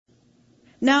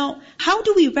Now, how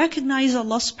do we recognize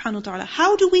Allah subhanahu wa ta'ala?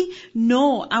 How do we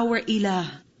know our ilah?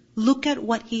 Look at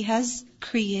what He has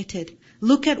created.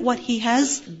 Look at what He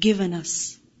has given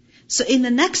us. So in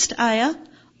the next ayah,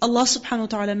 Allah subhanahu wa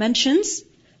ta'ala mentions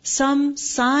some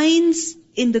signs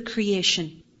in the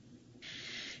creation.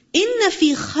 إِنَّ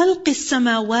فِي خَلْقِ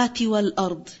السَّمَاوَاتِ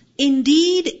وَالْأَرْضِ.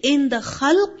 Indeed, in the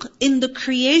khalq, in the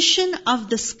creation of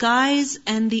the skies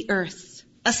and the earth.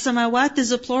 As-samawat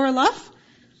is a plural of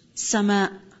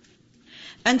sama.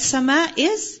 And sama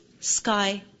is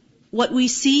sky. What we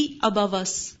see above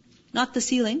us. Not the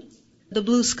ceiling, the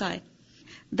blue sky.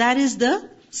 That is the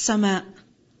sama.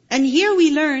 And here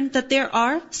we learn that there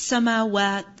are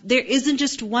samawat. There isn't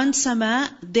just one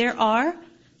sama, there are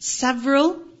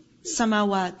several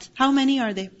samawat. How many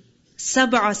are there?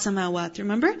 Sab'a samawat.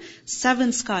 Remember?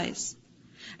 7 skies.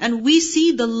 And we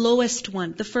see the lowest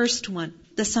one, the first one,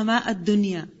 the sama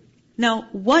ad-dunya. Now,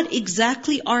 what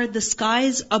exactly are the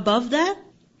skies above that?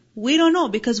 We don't know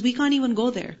because we can't even go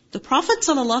there. The Prophet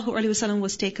ﷺ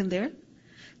was taken there,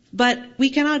 but we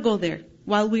cannot go there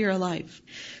while we are alive.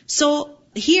 So,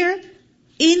 here,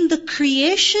 in the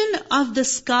creation of the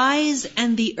skies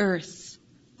and the earth,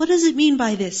 what does it mean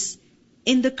by this?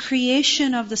 In the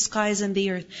creation of the skies and the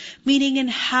earth. Meaning in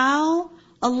how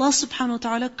Allah subhanahu wa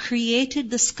ta'ala created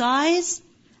the skies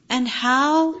and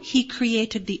how He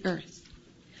created the earth.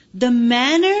 The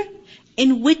manner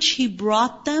in which He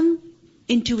brought them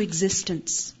into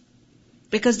existence.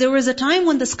 Because there was a time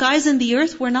when the skies and the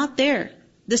earth were not there.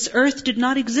 This earth did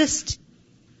not exist.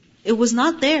 It was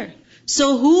not there.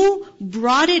 So who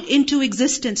brought it into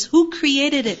existence? Who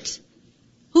created it?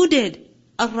 Who did?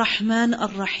 Ar-Rahman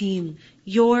Ar-Rahim.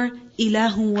 Your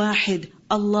Ilahun Wahid,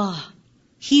 Allah.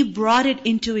 He brought it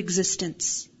into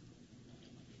existence.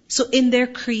 So in their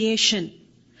creation.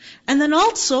 And then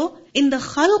also, in the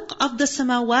khalq of the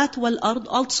samawat wal ard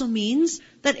also means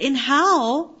that in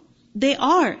how they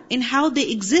are, in how they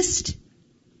exist.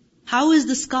 How is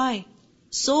the sky?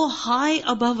 So high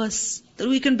above us that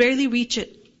we can barely reach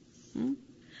it.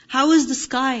 How is the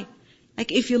sky?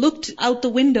 Like if you looked out the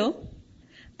window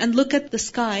and look at the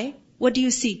sky, what do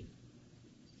you see?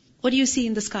 What do you see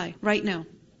in the sky right now?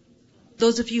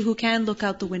 Those of you who can look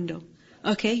out the window.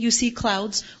 Okay, you see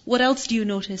clouds. What else do you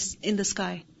notice in the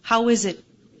sky? How is it?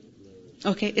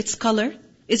 Okay, its color.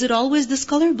 Is it always this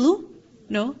color, blue?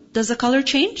 No. Does the color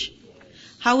change?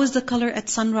 How is the color at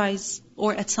sunrise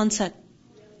or at sunset?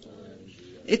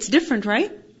 It's different,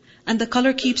 right? And the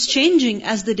color keeps changing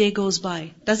as the day goes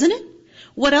by, doesn't it?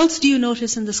 What else do you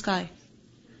notice in the sky?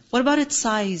 What about its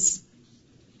size?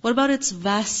 What about its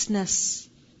vastness?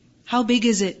 How big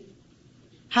is it?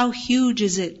 How huge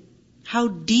is it? How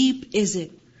deep is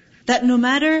it? That no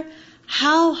matter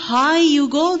how high you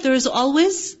go, there is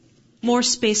always more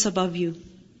space above you.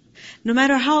 No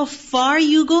matter how far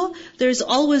you go, there is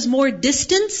always more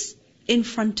distance in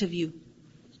front of you.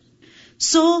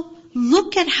 So,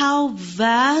 look at how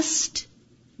vast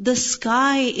the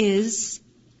sky is,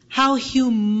 how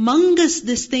humongous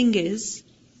this thing is,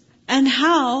 and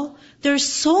how there's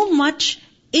so much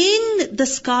in the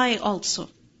sky also.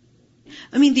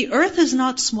 I mean, the earth is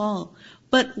not small,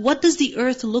 but what does the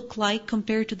earth look like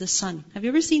compared to the sun? Have you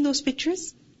ever seen those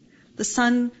pictures? The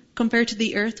sun compared to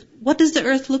the earth. What does the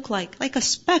earth look like? Like a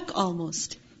speck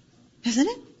almost. Isn't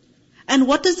it? And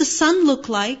what does the sun look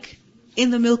like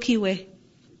in the Milky Way?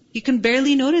 You can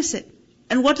barely notice it.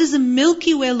 And what does the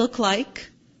Milky Way look like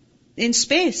in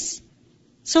space?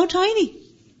 So tiny.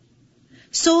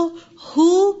 So,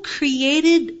 who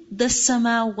created the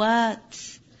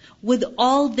samawat with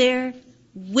all their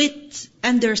width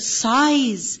and their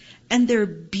size and their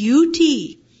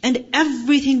beauty and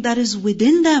everything that is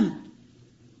within them?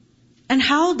 And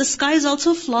how the sky is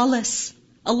also flawless.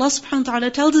 Allah subhanahu wa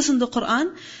ta'ala tells us in the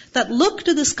Quran that look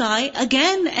to the sky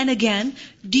again and again.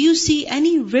 Do you see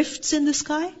any rifts in the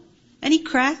sky? Any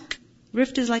crack?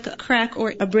 Rift is like a crack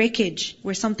or a breakage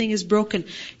where something is broken.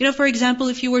 You know, for example,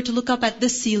 if you were to look up at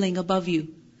this ceiling above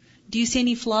you, do you see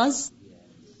any flaws?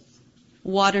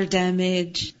 Water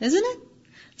damage, isn't it?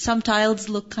 Some tiles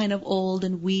look kind of old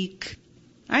and weak.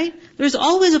 Right? There's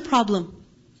always a problem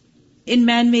in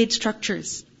man-made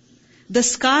structures. The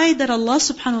sky that Allah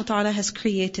subhanahu wa ta'ala has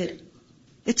created,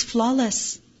 it's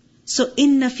flawless. So,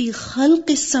 inna fi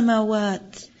khalqis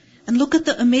samawat. And look at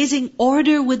the amazing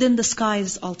order within the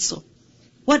skies also.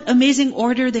 What amazing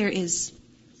order there is.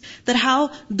 That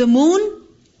how the moon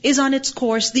is on its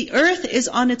course, the earth is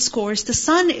on its course, the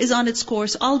sun is on its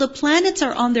course, all the planets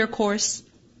are on their course,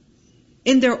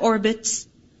 in their orbits.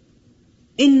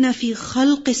 Inna fi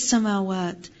khalqis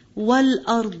samawat wal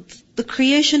ard. The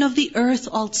creation of the earth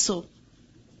also.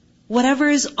 Whatever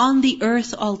is on the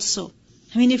earth also.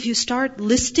 I mean, if you start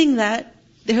listing that,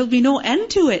 there will be no end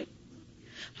to it.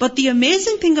 But the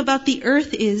amazing thing about the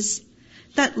earth is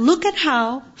that look at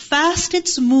how fast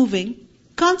it's moving,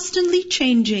 constantly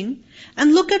changing,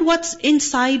 and look at what's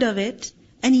inside of it,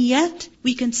 and yet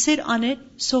we can sit on it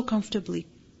so comfortably.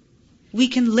 We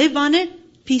can live on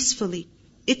it peacefully.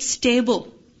 It's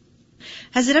stable.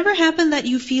 Has it ever happened that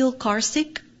you feel car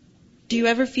sick? Do you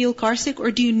ever feel car sick?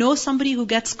 Or do you know somebody who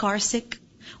gets car sick?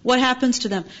 What happens to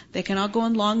them? They cannot go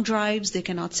on long drives. They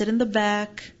cannot sit in the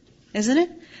back. Isn't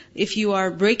it? If you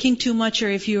are braking too much or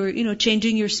if you're,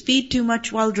 changing your speed too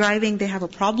much while driving, they have a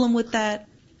problem with that.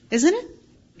 Isn't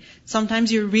it?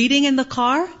 Sometimes you're reading in the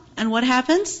car and what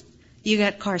happens? You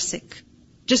get car sick.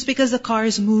 Just because the car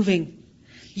is moving.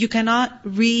 You cannot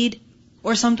read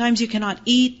or sometimes you cannot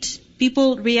eat.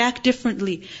 People react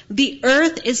differently. The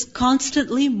earth is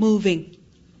constantly moving.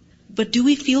 But do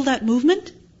we feel that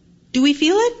movement? Do we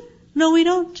feel it? No, we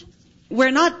don't.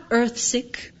 We're not earth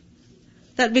sick.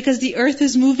 That because the earth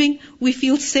is moving, we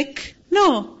feel sick.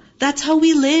 No, that's how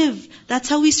we live. That's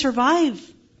how we survive.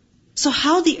 So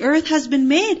how the earth has been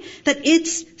made, that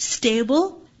it's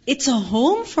stable, it's a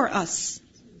home for us,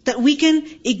 that we can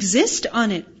exist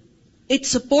on it. It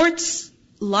supports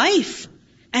life.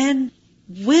 And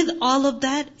with all of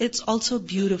that, it's also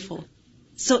beautiful.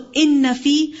 So, إِنَّ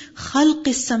فِي خَلْقِ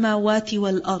السَّمَاوَاتِ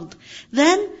وَالْأَرْضِ.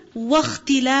 Then,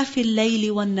 وَاخْتِلَافِ اللَّيْلِ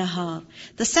وَالنَّهَارِ.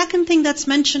 The second thing that's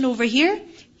mentioned over here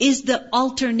is the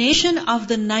alternation of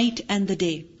the night and the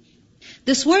day.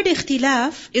 This word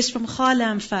ikhtilaf is from kha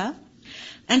lam fa.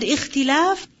 And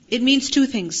ikhtilaf, it means two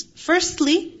things.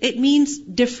 Firstly, it means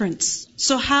difference.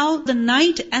 So how the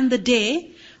night and the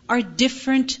day are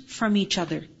different from each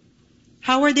other.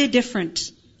 How are they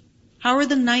different? How are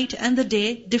the night and the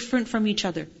day different from each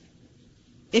other?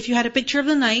 If you had a picture of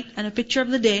the night and a picture of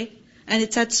the day, and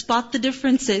it said spot the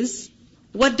differences,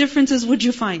 what differences would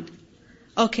you find?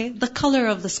 Okay, the color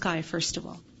of the sky, first of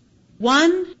all.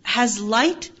 One has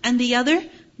light and the other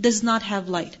does not have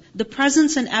light. The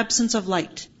presence and absence of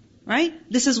light. Right?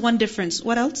 This is one difference.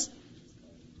 What else?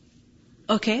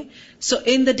 Okay, so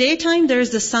in the daytime there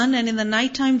is the sun and in the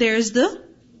nighttime there is the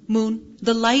moon.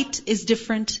 The light is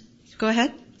different. Go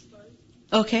ahead.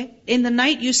 Okay. In the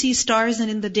night you see stars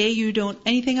and in the day you don't.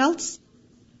 Anything else?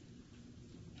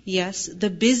 Yes. The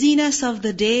busyness of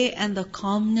the day and the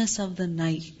calmness of the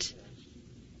night.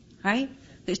 Right?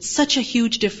 It's such a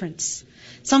huge difference.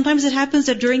 Sometimes it happens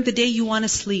that during the day you want to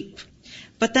sleep.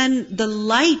 But then the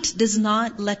light does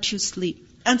not let you sleep.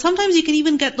 And sometimes you can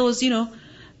even get those,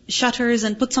 shutters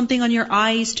and put something on your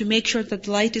eyes to make sure that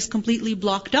the light is completely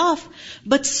blocked off.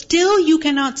 But still you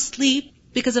cannot sleep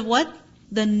because of what?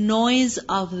 The noise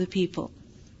of the people.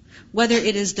 Whether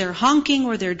it is they're honking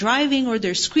or they're driving or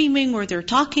they're screaming or they're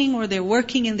talking or they're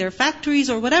working in their factories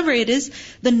or whatever it is,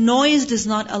 the noise does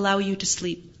not allow you to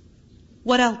sleep.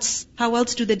 What else? How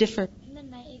else do they differ? In the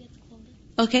night it gets colder.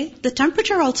 Okay, the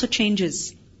temperature also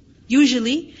changes.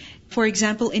 Usually, for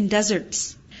example, in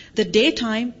deserts, the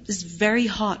daytime is very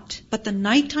hot, but the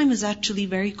nighttime is actually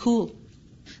very cool.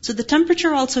 So the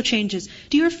temperature also changes.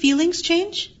 Do your feelings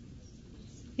change?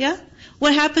 Yeah?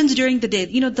 What happens during the day?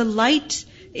 The light,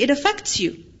 it affects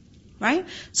you, right?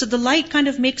 So the light kind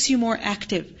of makes you more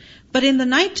active. But in the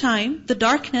nighttime, the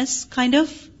darkness kind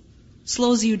of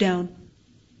slows you down.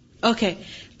 Okay.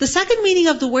 The second meaning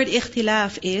of the word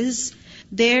ikhtilaf is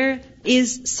there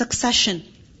is succession.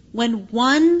 When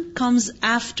one comes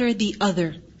after the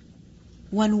other.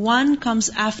 When one comes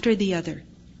after the other.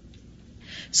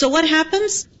 So what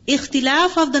happens?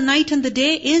 Ikhtilaf of the night and the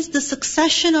day is the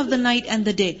succession of the night and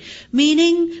the day.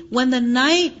 Meaning, when the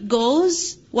night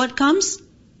goes, what comes?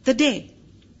 The day.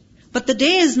 But the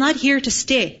day is not here to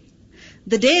stay.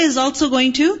 The day is also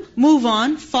going to move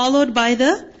on, followed by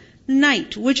the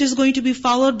night, which is going to be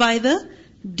followed by the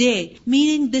day.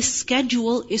 Meaning, this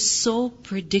schedule is so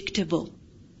predictable.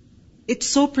 It's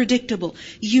so predictable.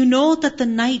 You know that the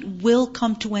night will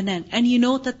come to an end. And you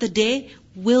know that the day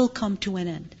will come to an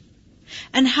end.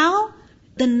 And how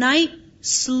the night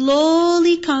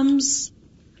slowly comes.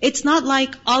 It's not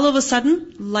like all of a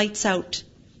sudden, lights out.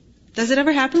 Does it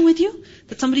ever happen with you?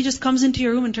 That somebody just comes into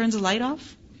your room and turns the light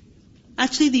off?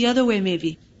 Actually, the other way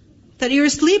maybe. That you're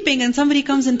sleeping and somebody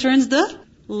comes and turns the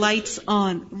lights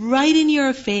on. Right in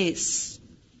your face.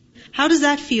 How does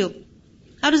that feel?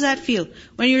 How does that feel?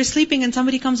 When you're sleeping and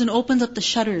somebody comes and opens up the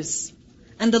shutters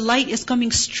and the light is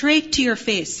coming straight to your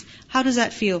face. How does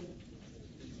that feel?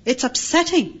 It's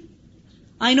upsetting.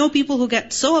 I know people who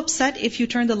get so upset if you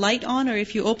turn the light on or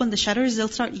if you open the shutters, they'll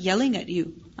start yelling at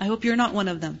you. I hope you're not one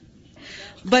of them.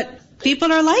 But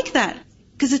people are like that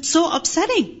because it's so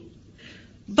upsetting.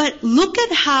 But look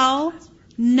at how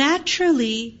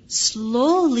naturally,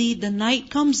 slowly the night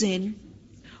comes in,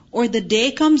 or the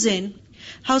day comes in,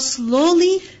 how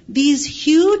slowly these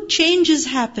huge changes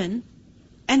happen,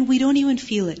 and we don't even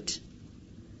feel it.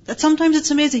 That sometimes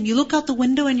it's amazing. You look out the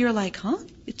window and you're like, huh?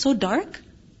 It's so dark.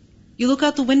 You look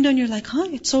out the window and you're like, huh?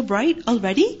 It's so bright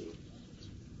already.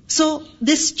 So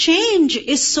this change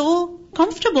is so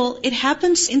comfortable. It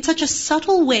happens in such a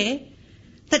subtle way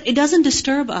that it doesn't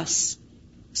disturb us.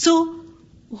 So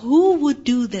who would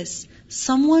do this?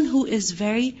 Someone who is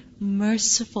very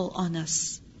merciful on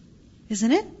us.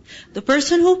 Isn't it? The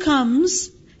person who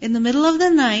comes in the middle of the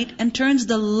night and turns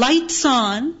the lights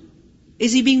on,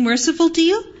 is he being merciful to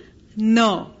you?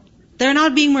 No. They're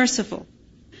not being merciful.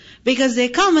 Because they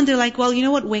come and they're like, well, you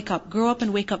know what? Wake up. Grow up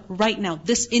and wake up right now,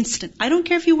 this instant. I don't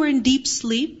care if you were in deep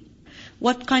sleep,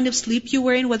 what kind of sleep you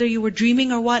were in, whether you were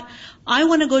dreaming or what. I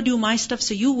want to go do my stuff,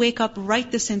 so you wake up right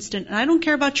this instant. And I don't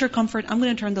care about your comfort. I'm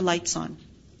going to turn the lights on.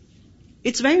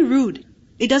 It's very rude.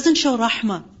 It doesn't show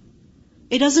rahmah.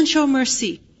 It doesn't show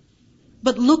mercy.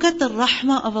 But look at the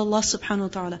rahmah of Allah subhanahu wa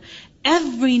ta'ala.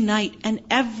 Every night and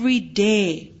every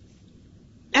day,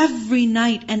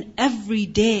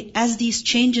 as these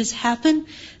changes happen,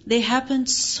 they happen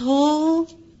so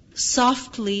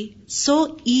softly,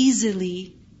 so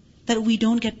easily, that we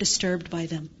don't get disturbed by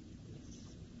them.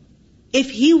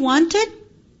 If He wanted,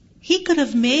 He could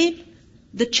have made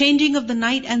the changing of the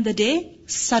night and the day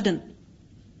sudden.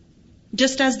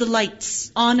 Just as the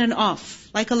lights, on and off,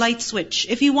 like a light switch.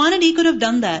 If He wanted, He could have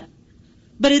done that.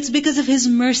 But it's because of His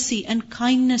mercy and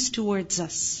kindness towards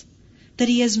us that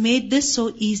He has made this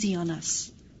so easy on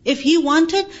us. If He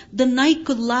wanted, the night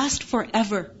could last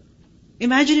forever.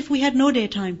 Imagine if we had no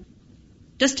daytime.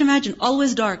 Just imagine,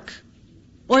 always dark.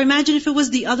 Or imagine if it was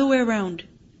the other way around,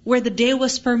 where the day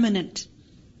was permanent.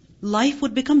 Life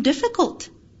would become difficult.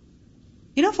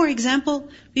 You know, for example,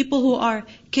 people who are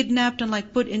kidnapped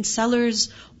and put in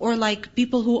cellars, or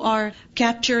people who are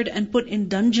captured and put in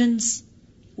dungeons.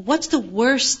 What's the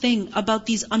worst thing about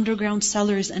these underground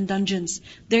cellars and dungeons?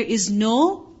 There is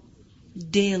no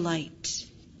daylight.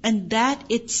 And that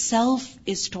itself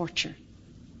is torture.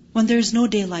 When there is no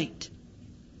daylight.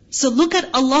 So look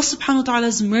at Allah subhanahu wa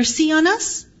ta'ala's mercy on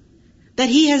us, that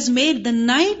He has made the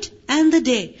night and the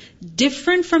day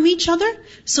different from each other,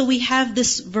 so we have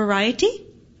this variety.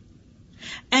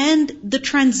 And the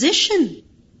transition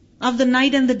of the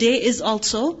night and the day is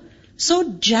also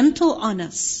so gentle on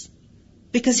us,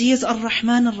 because He is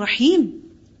Ar-Rahman Ar-Rahim.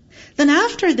 Then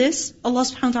after this, Allah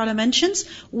subhanahu wa ta'ala mentions,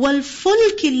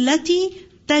 وَالْفُلْكِ الَّتِي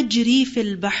تَجْرِي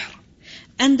فِي الْبَحْرِ,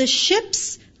 and the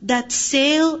ships that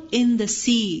sail in the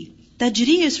sea.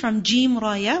 Tajri is from Jim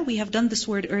Raya. We have done this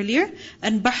word earlier.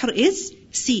 And Bahr is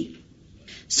sea.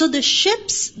 So the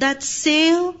ships that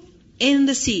sail in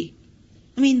the sea,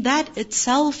 that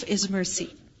itself is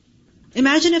mercy.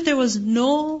 Imagine if there was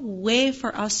no way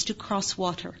for us to cross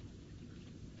water.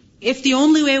 If the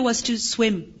only way was to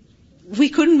swim, we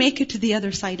couldn't make it to the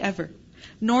other side ever.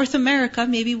 North America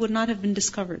maybe would not have been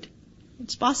discovered.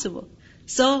 It's possible.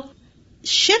 So,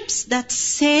 ships that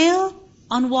sail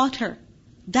on water,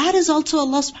 that is also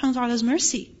Allah subhanahu wa ta'ala's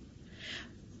mercy.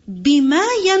 بِمَا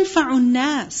يَنْفَعُ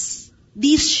النَّاسِ,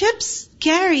 these ships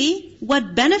carry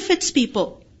what benefits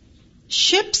people.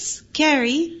 Ships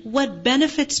carry what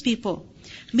benefits people.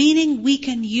 Meaning we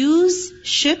can use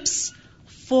ships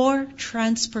for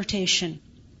transportation.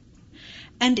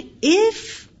 And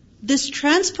if this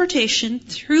transportation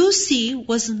through sea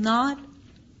was not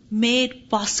made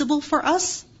possible for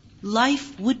us,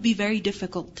 life would be very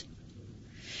difficult.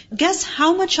 Guess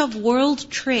how much of world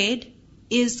trade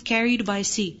is carried by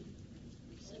sea?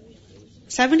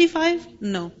 75?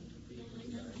 No.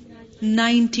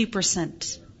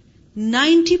 90%.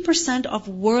 90% of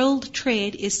world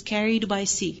trade is carried by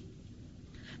sea.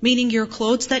 Meaning your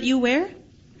clothes that you wear,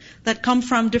 that come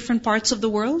from different parts of the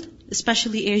world,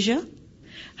 especially Asia,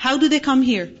 how do they come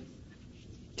here?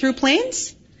 Through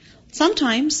planes?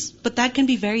 Sometimes, but that can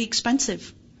be very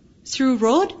expensive. Through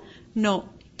road? No,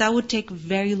 that would take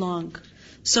very long.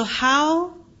 So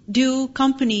how do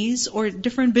companies or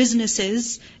different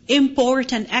businesses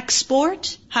import and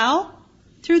export? How?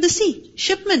 Through the sea.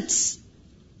 Shipments.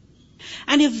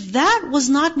 And if that was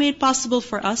not made possible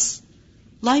for us,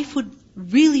 life would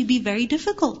really be very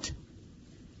difficult.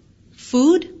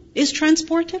 Food is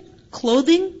transported,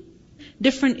 clothing,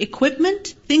 different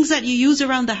equipment, things that you use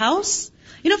around the house.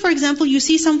 For example, you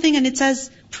see something and it says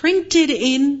printed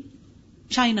in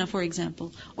China, for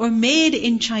example, or made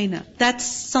in China. That's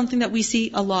something that we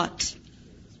see a lot.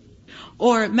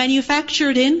 Or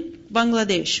manufactured in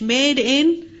Bangladesh, made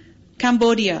in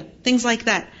Cambodia, things like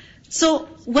that. So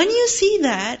when you see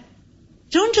that,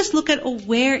 Don't just look at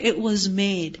where it was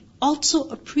made. Also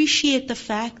appreciate the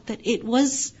fact that it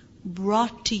was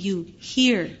brought to you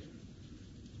here.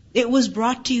 It was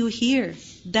brought to you here.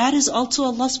 That is also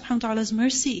Allah subhanahu wa ta'ala's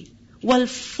mercy.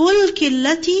 وَالْفُلْكِ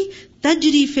الَّتِي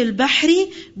تَجْرِي فِي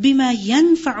الْبَحْرِ بِمَا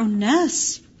يَنْفَعُ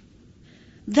النَّاسِ.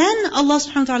 Then Allah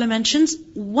subhanahu wa ta'ala mentions,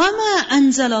 وَمَا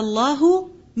أَنزَلَ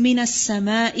اللَّهُ مِنَ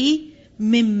السَّمَاءِ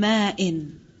مِن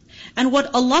مَّاءٍ. And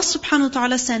what Allah subhanahu wa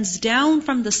ta'ala sends down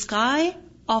from the sky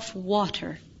of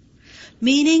water.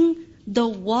 Meaning, the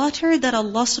water that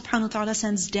Allah subhanahu wa ta'ala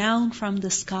sends down from the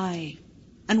sky.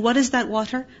 And what is that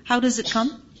water? How does it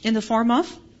come? In the form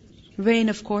of rain,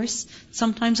 of course.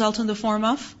 Sometimes also in the form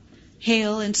of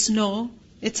hail and snow,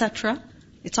 etc.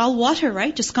 It's all water,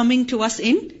 right? Just coming to us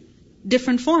in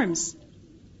different forms.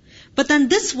 But then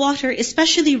this water,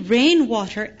 especially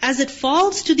rainwater, as it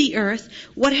falls to the earth,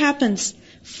 what happens?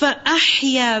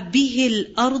 فَأَحْيَا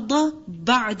بِهِ الْأَرْضَ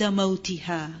بَعْدَ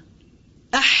مَوْتِهَا.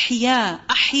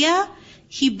 Ahya,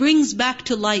 He brings back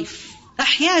to life.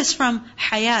 Ahya is from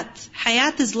hayat.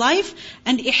 Hayat is life,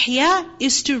 and ihya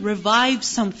is to revive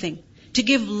something, to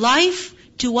give life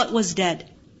to what was dead.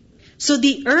 So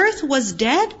the earth was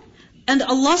dead, and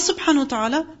Allah subhanahu wa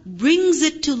ta'ala brings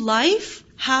it to life.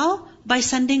 How? By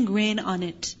sending rain on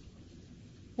it.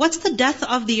 What's the death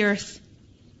of the earth?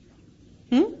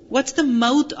 What's the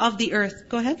maut of the earth?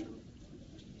 Go ahead.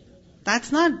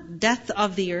 That's not death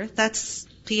of the earth, that's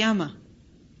qiyamah.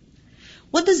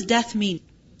 What does death mean?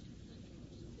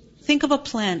 Think of a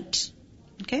plant.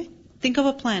 Okay? Think of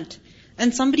a plant.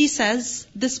 And somebody says,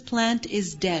 this plant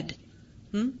is dead.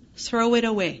 Throw it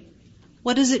away.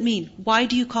 What does it mean? Why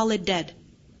do you call it dead?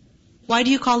 Why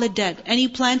do you call it dead? Any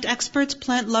plant experts,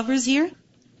 plant lovers here?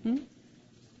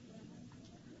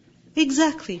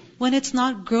 Exactly. When it's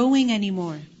not growing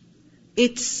anymore.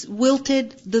 It's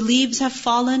wilted, the leaves have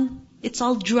fallen, it's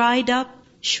all dried up,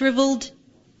 shriveled,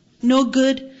 no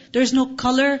good, there's no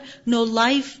color, no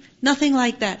life, nothing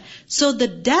like that. So the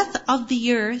death of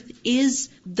the earth is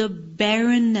the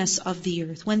barrenness of the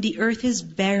earth. When the earth is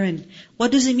barren.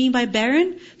 What does it mean by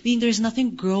barren? Meaning there's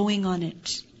nothing growing on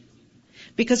it.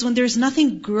 Because when there's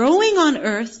nothing growing on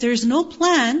earth, there's no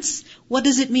plants, what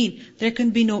does it mean? There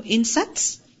can be no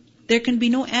insects, there can be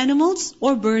no animals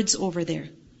or birds over there.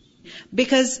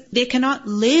 Because they cannot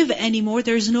live anymore,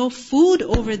 there's no food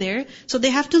over there, so they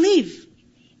have to leave.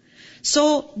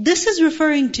 So this is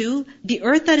referring to, the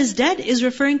earth that is dead is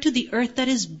referring to the earth that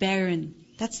is barren.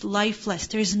 That's lifeless.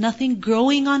 There's nothing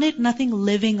growing on it, nothing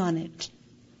living on it.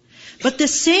 But the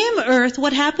same earth,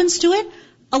 what happens to it?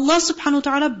 Allah subhanahu wa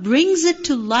ta'ala brings it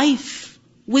to life.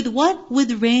 With what?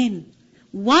 With rain.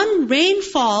 One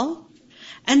rainfall,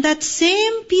 and that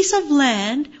same piece of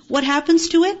land, what happens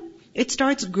to it? It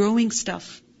starts growing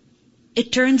stuff.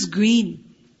 It turns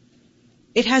green.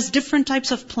 It has different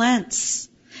types of plants.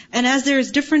 And as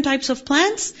there's different types of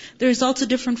plants, there's also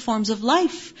different forms of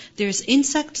life. There's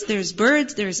insects, there's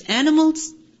birds, there's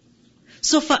animals.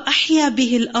 So فَأَحْيَا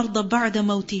بِهِ الْأَرْضَ بَعْدَ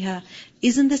مَوْتِهَا.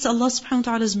 Isn't this Allah subhanahu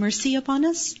wa ta'ala's mercy upon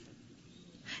us?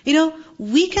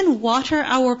 We can water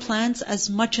our plants as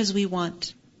much as we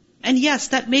want. And yes,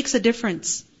 that makes a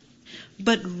difference.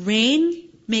 But rain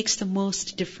makes the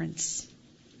most difference.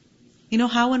 You know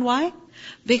how and why?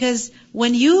 Because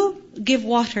when you give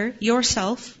water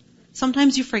yourself,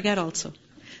 sometimes you forget also.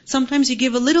 Sometimes you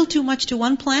give a little too much to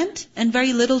one plant and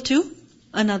very little to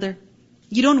another.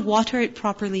 You don't water it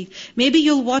properly. Maybe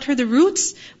you'll water the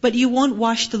roots, but you won't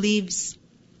wash the leaves.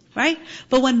 Right?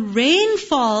 But when rain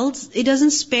falls, it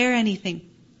doesn't spare anything.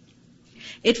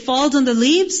 It falls on the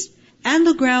leaves and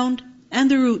the ground and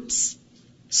the roots.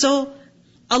 So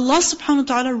Allah subhanahu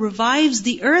wa ta'ala revives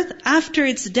the earth after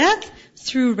its death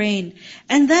through rain.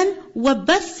 And then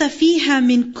وَبَثَّ فِيهَا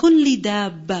مِن كُلِّ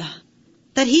دَابَّةٍ.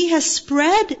 That He has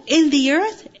spread in the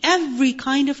earth every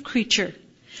kind of creature.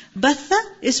 Batha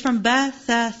is from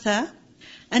bathatha,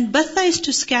 and batha is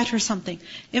to scatter something.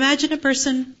 Imagine a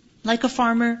person like a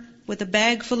farmer with a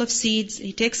bag full of seeds.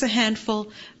 He takes a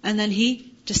handful and then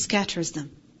he just scatters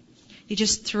them. He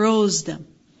just throws them.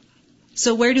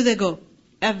 So where do they go?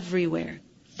 Everywhere.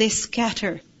 They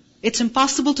scatter. It's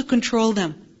impossible to control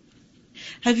them.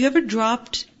 Have you ever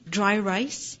dropped dry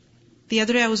rice? The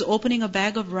other day I was opening a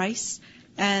bag of rice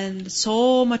and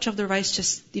so much of the rice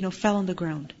just, fell on the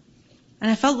ground. And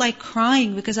I felt like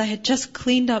crying because I had just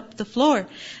cleaned up the floor.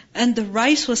 And the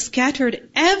rice was scattered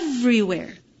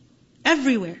everywhere.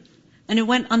 Everywhere. And it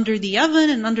went under the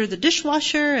oven and under the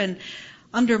dishwasher and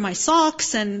under my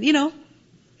socks and,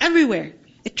 everywhere.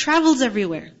 It travels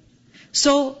everywhere.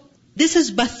 So, this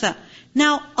is batha.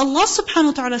 Now, Allah subhanahu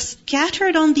wa ta'ala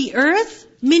scattered on the earth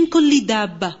min kulli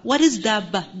dabba. What is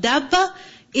dabba? Dabba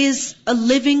is a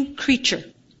living creature.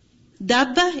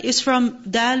 Dabba is from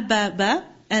dal ba ba,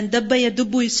 and dabba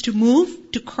yadubbu is to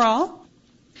move, to crawl.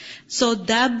 So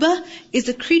dabba is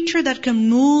a creature that can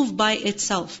move by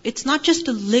itself. It's not just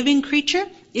a living creature,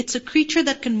 it's a creature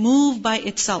that can move by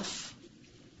itself.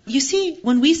 You see,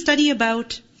 when we study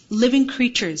about living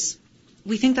creatures,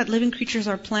 we think that living creatures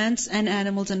are plants and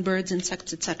animals and birds,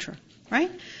 insects, etc.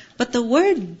 Right? But the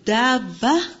word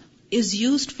dabba is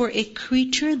used for a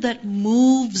creature that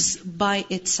moves by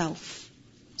itself.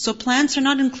 So plants are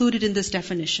not included in this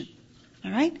definition.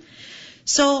 Alright?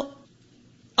 So,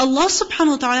 Allah subhanahu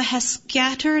wa ta'ala has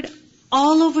scattered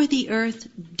all over the earth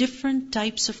different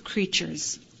types of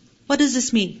creatures. What does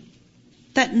this mean?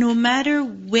 That no matter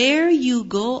where you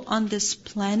go on this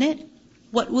planet,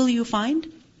 what will you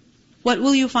find? What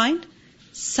will you find?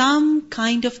 Some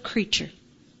kind of creature.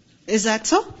 Is that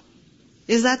so?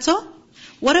 Is that so?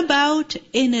 What about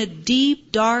in a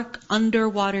deep, dark,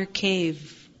 underwater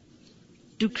cave?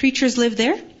 Do creatures live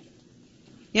there?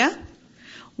 Yeah?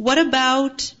 What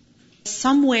about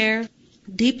somewhere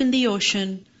deep in the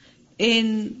ocean,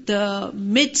 in the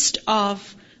midst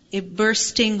of a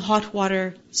bursting hot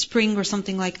water spring or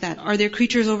something like that? Are there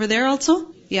creatures over there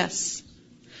also? Yes.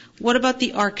 What about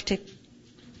the Arctic?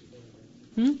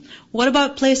 What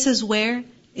about places where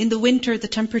in the winter the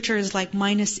temperature is like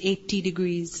minus 80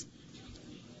 degrees?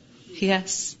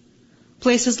 Yes.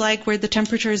 Places like where the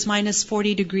temperature is minus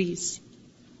 40 degrees.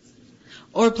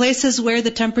 Or places where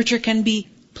the temperature can be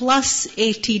plus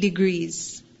 80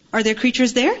 degrees. Are there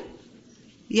creatures there?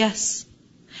 Yes.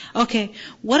 Okay.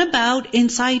 What about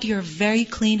inside your very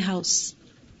clean house?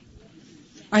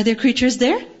 Are there creatures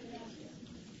there?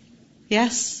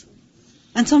 Yes.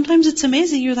 And sometimes it's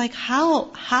amazing. You're like,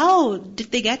 how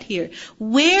did they get here?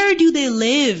 Where do they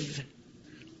live?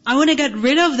 I want to get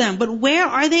rid of them, but where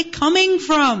are they coming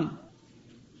from?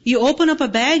 You open up a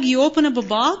bag, you open up a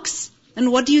box, and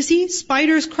what do you see?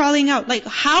 Spiders crawling out. Like,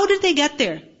 how did they get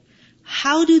there?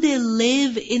 How do they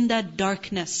live in that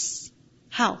darkness?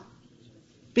 How?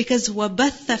 Because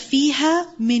وَبَثَّ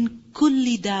فِيهَا مِن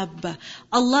كُلِّ دَابَّةٍ.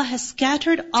 Allah has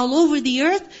scattered all over the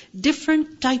earth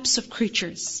different types of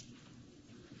creatures.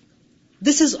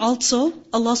 This is also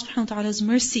Allah subhanahu wa ta'ala's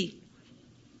mercy.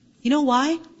 You know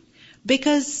why?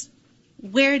 Because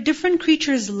where different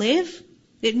creatures live,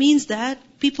 it means that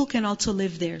people can also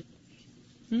live there.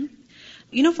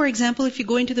 You know, for example, if you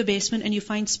go into the basement and you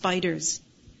find spiders,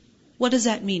 what does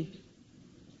that mean?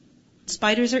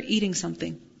 Spiders are eating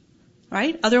something,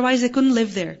 right? Otherwise they couldn't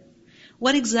live there.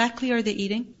 What exactly are they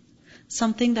eating?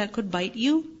 Something that could bite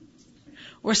you?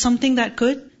 Or something that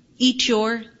could eat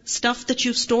your stuff that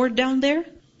you've stored down there?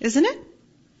 Isn't it?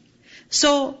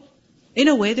 So, in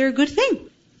a way, they're a good thing.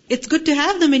 It's good to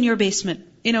have them in your basement,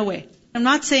 in a way. I'm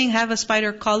not saying have a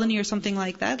spider colony or something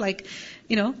like that, like,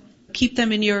 keep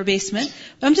them in your basement.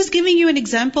 But I'm just giving you an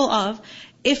example of,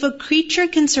 if a creature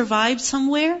can survive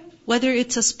somewhere, whether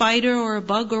it's a spider or a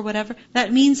bug or whatever,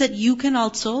 that means that you can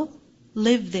also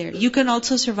live there. You can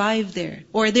also survive there.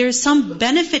 Or there's some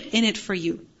benefit in it for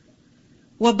you.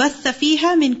 وَبَثَّ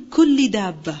فِيهَا مِن كُلِّ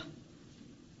دَابَّةٍ.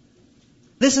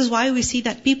 This is why we see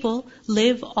that people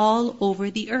live all over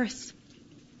the earth.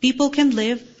 People can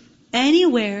live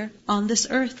anywhere on this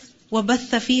earth. وَبَثَّ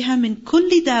فِيهَا مِن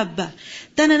كُلِّ دَابَّةٍ.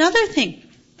 Then another thing,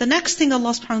 the next thing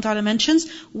Allah subhanahu wa ta'ala mentions,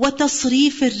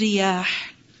 وَتَصْرِيفِ الرِّيَاحِ.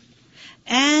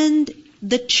 And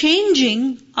the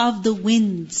changing of the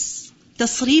winds.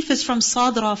 Tasrif is from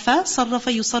sadrafa.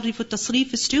 Sarrafa yusarrifu.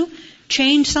 Tasrif is to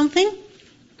change something,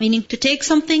 meaning to take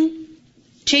something,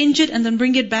 change it, and then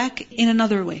bring it back in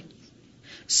another way.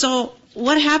 So,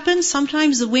 what happens?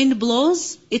 Sometimes the wind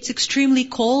blows, it's extremely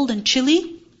cold and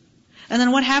chilly. And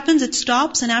then what happens? It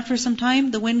stops, and after some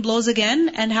time, the wind blows again.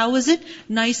 And how is it?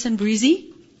 Nice and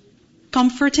breezy,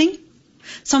 comforting.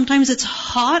 Sometimes it's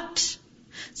hot.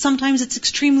 Sometimes it's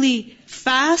extremely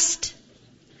fast.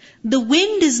 The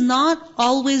wind is not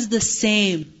always the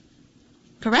same.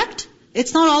 Correct?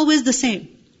 It's not always the same.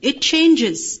 It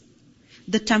changes.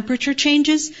 The temperature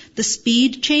changes. The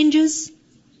speed changes.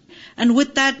 And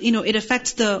with that, it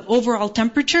affects the overall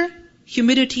temperature,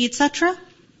 humidity, etc.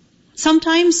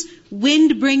 Sometimes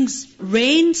wind brings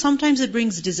rain. Sometimes it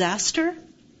brings disaster.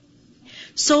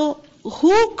 So,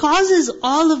 who causes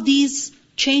all of these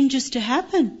changes to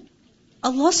happen?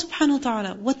 Allah subhanahu wa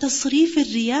ta'ala. وَتَصْرِيفِ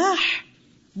الرِّيَاحِ.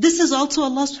 This is also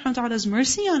Allah subhanahu wa ta'ala's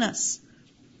mercy on us.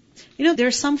 There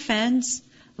are some fans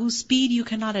whose speed you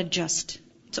cannot adjust.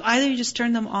 So either you just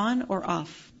turn them on or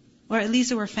off. Or at least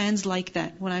there were fans like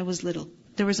that when I was little.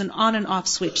 There was an on and off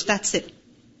switch. That's it.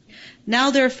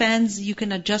 Now there are fans, you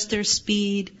can adjust their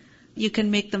speed. You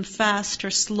can make them fast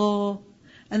or slow.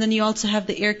 And then you also have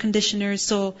the air conditioners.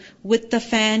 So with the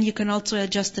fan, you can also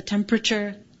adjust the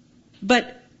temperature.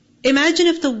 But imagine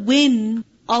if the wind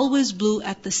always blew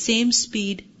at the same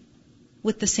speed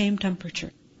with the same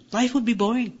temperature. Life would be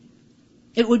boring.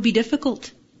 It would be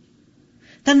difficult.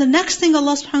 Then the next thing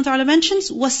Allah subhanahu wa ta'ala mentions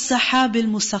was sahabil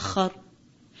musakhar.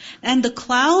 And the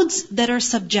clouds that are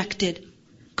subjected,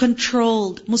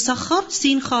 controlled. Musakhar,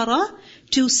 sin khara,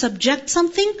 to subject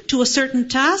something to a certain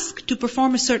task, to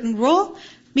perform a certain role,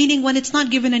 meaning when it's not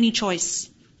given any choice.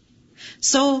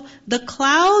 So the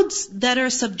clouds that are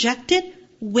subjected,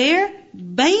 where?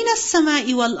 بَيْنَ السَّمَاءِ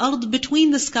وَالْأَرْضِ,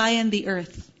 between the sky and the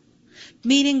earth.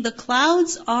 Meaning the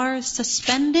clouds are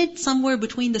suspended somewhere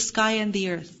between the sky and the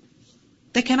earth.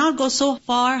 They cannot go so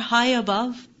far high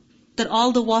above that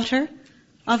all the water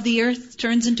of the earth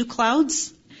turns into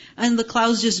clouds, and the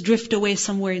clouds just drift away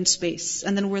somewhere in space,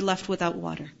 and then we're left without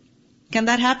water. Can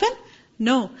that happen?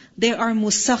 No. They are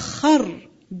musakhar,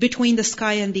 between the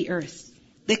sky and the earth.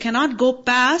 They cannot go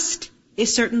past a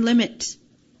certain limit.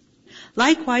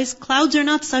 Likewise, clouds are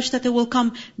not such that they will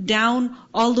come down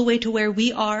all the way to where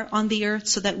we are on the earth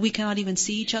so that we cannot even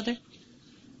see each other.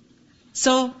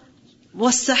 So,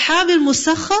 وَالسَّحَابِ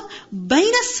الْمُسَخَّرِ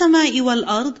بَيْنَ السَّمَاءِ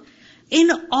وَالْأَرْضِ.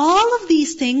 In all of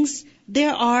these things,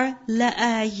 there are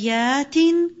لَآيَاتٍ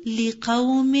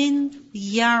لِقَوْمٍ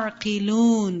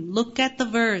يَعْقِلُونَ. Look at the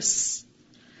verse.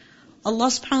 Allah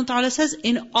subhanahu wa ta'ala says,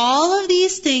 in all of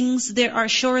these things, there are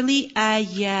surely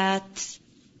ayat.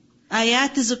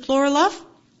 Ayat is a plural of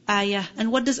ayah.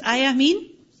 And what does ayah mean?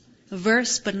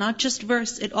 Verse, but not just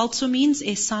verse. It also means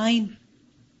a sign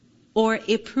or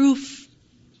a proof,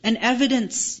 an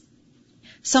evidence,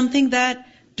 something that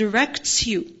directs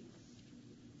you.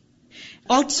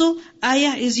 Also,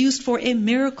 ayah is used for a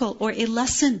miracle or a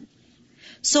lesson.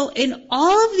 So in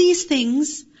all of these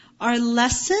things are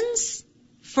lessons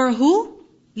for who?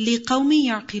 لِقَوْمِ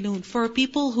يَعْقِلُونَ. For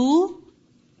people who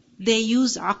they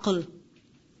use aql.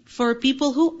 For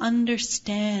people who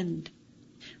understand.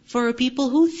 For people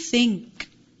who think.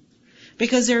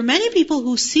 Because there are many people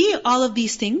who see all of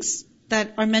these things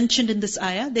that are mentioned in this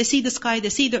ayah. They see the sky, they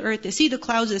see the earth, they see the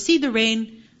clouds, they see the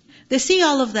rain. They see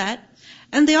all of that.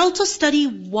 And they also study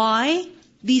why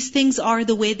these things are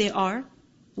the way they are.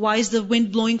 Why is the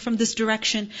wind blowing from this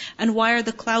direction? And why are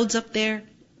the clouds up there?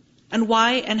 And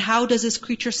why and how does this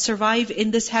creature survive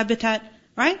in this habitat?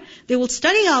 Right? They will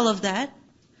study all of that,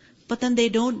 but then they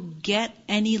don't get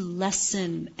any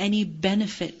lesson, any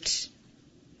benefit.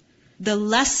 The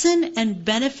lesson and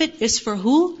benefit is for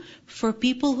who? For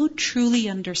people who truly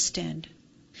understand.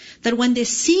 That when they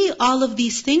see all of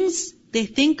these things, they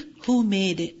think, who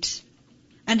made it?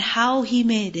 And how He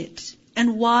made it?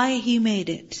 And why He made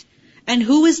it? And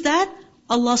who is that?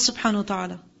 Allah subhanahu wa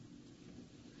ta'ala.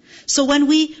 So when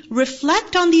we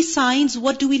reflect on these signs,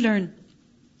 what do we learn?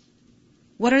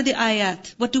 What are the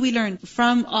ayat? What do we learn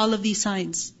from all of these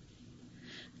signs?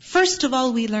 First of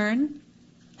all, we learn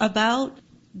about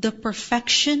the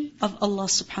perfection of Allah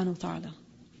subhanahu wa ta'ala.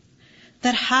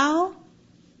 That how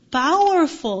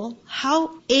powerful,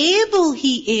 how able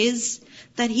He is,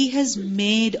 that He has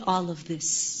made all of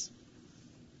this.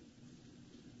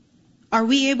 Are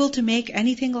we able to make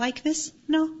anything like this?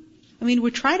 No. I mean,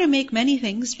 we try to make many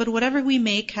things, but whatever we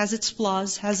make has its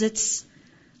flaws, has its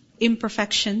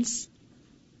imperfections,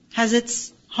 has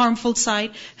its harmful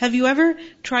side. Have you ever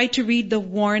tried to read the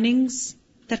warnings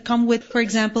that come with, for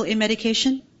example, a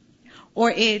medication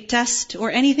or a test or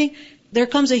anything? There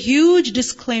comes a huge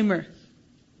disclaimer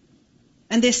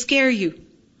and they scare you.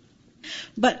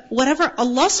 But whatever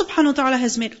Allah subhanahu wa ta'ala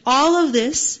has made, all of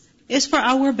this is for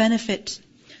our benefit.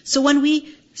 So when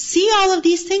we see all of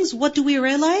these things, what do we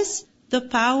realize? The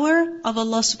power of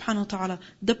Allah subhanahu wa ta'ala.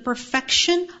 The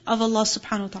perfection of Allah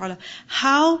subhanahu wa ta'ala.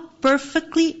 How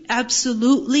perfectly,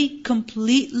 absolutely,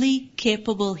 completely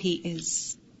capable He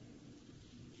is.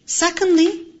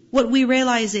 Secondly, what we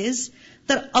realize is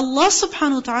that Allah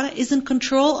subhanahu wa ta'ala is in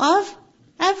control of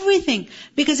everything.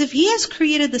 Because if He has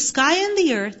created the sky and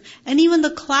the earth, and even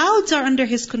the clouds are under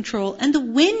His control, and the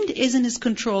wind is in His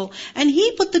control, and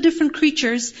He put the different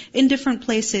creatures in different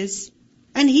places,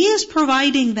 and He is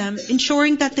providing them,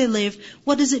 ensuring that they live,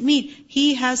 what does it mean?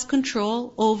 He has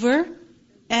control over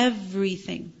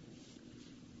everything.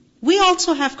 We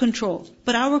also have control,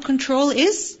 but our control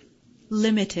is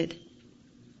limited.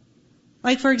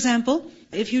 Like for example,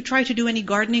 if you try to do any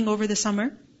gardening over the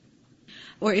summer,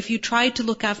 or if you tried to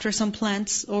look after some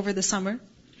plants over the summer,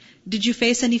 did you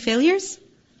face any failures?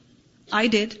 I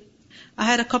did. I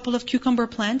had a couple of cucumber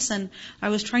plants and I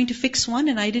was trying to fix one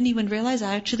and I didn't even realize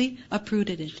I actually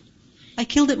uprooted it. I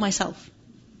killed it myself,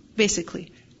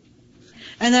 basically.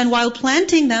 And then while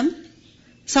planting them,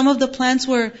 Some of the plants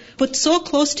were put so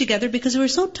close together because they were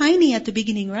so tiny at the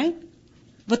beginning, right?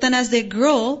 But then as they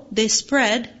grow, they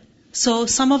spread. So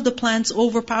some of the plants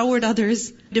overpowered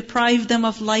others, deprived them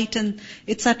of light and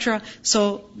etc.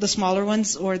 So the smaller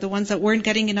ones or the ones that weren't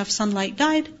getting enough sunlight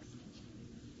died.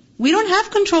 We don't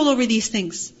have control over these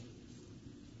things.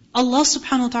 Allah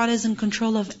subhanahu wa ta'ala is in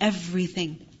control of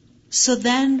everything. So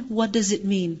then what does it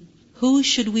mean? Who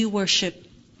should we worship?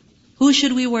 Who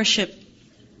should we worship?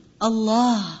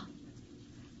 Allah.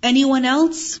 Anyone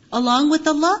else along with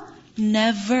Allah?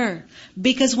 Never.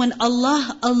 Because when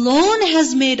Allah alone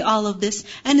has made all of this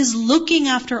and is looking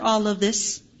after all of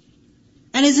this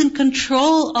and is in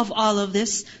control of all of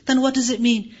this, then what does it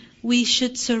mean? We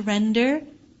should surrender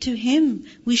to Him.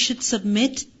 We should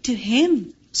submit to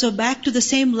Him. So back to the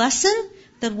same lesson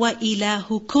that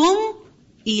وَإِلَهُكُمْ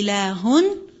إِلَهٌ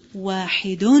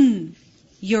وَاحِدٌ.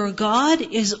 Your God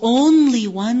is only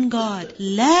one God.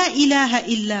 La ilaha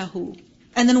illahu.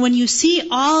 And then when you see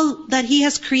all that He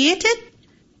has created,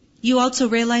 you also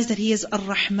realize that He is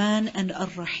Ar-Rahman and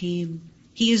Ar-Rahim.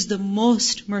 He is the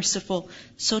most merciful.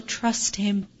 So trust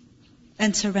Him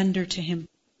and surrender to Him.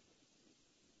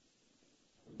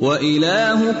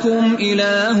 وَإِلَهُكُمْ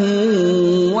إِلَهٌ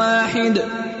وَاحِدٌ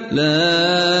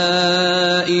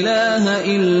لَا إِلَهَ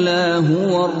إِلَّا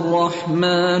هُوَ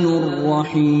الرَّحْمَنُ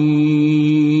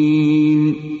الرَّحِيمُ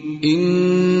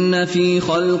إِنَّ فِي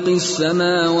خَلْقِ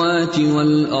السَّمَاوَاتِ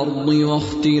وَالْأَرْضِ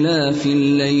وَاخْتِلَافِ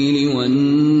اللَّيْلِ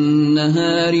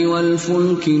وَالنَّهَارِ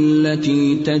وَالْفُلْكِ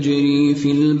الَّتِي تَجْرِي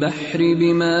فِي الْبَحْرِ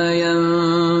بِمَا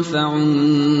يَنفَعُ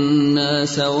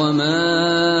النَّاسَ وَمَا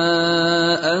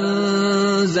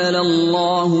أَنزَلَ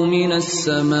اللَّهُ مِنَ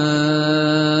السَّمَاءِ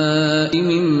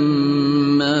مِن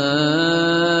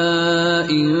مَّاءٍ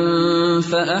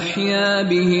فَأَحْيَا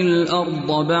بِهِ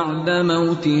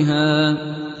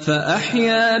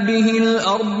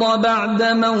الْأَرْضَ بَعْدَ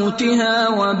مَوْتِهَا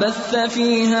وَبَثَّ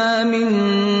فِيهَا مِن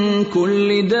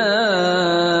كُلِّ دَابَّةٍ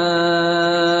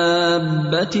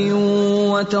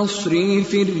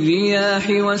وَتَصْرِيفِ الرِّيَاحِ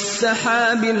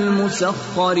وَالسَّحَابِ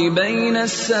الْمُسَخَّرِ بَيْنَ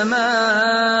السَّمَاءِ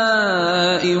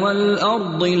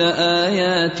وَالْأَرْضِ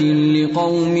لَآيَاتٍ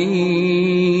لِقَوْمٍ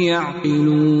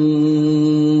يَعْقِلُونَ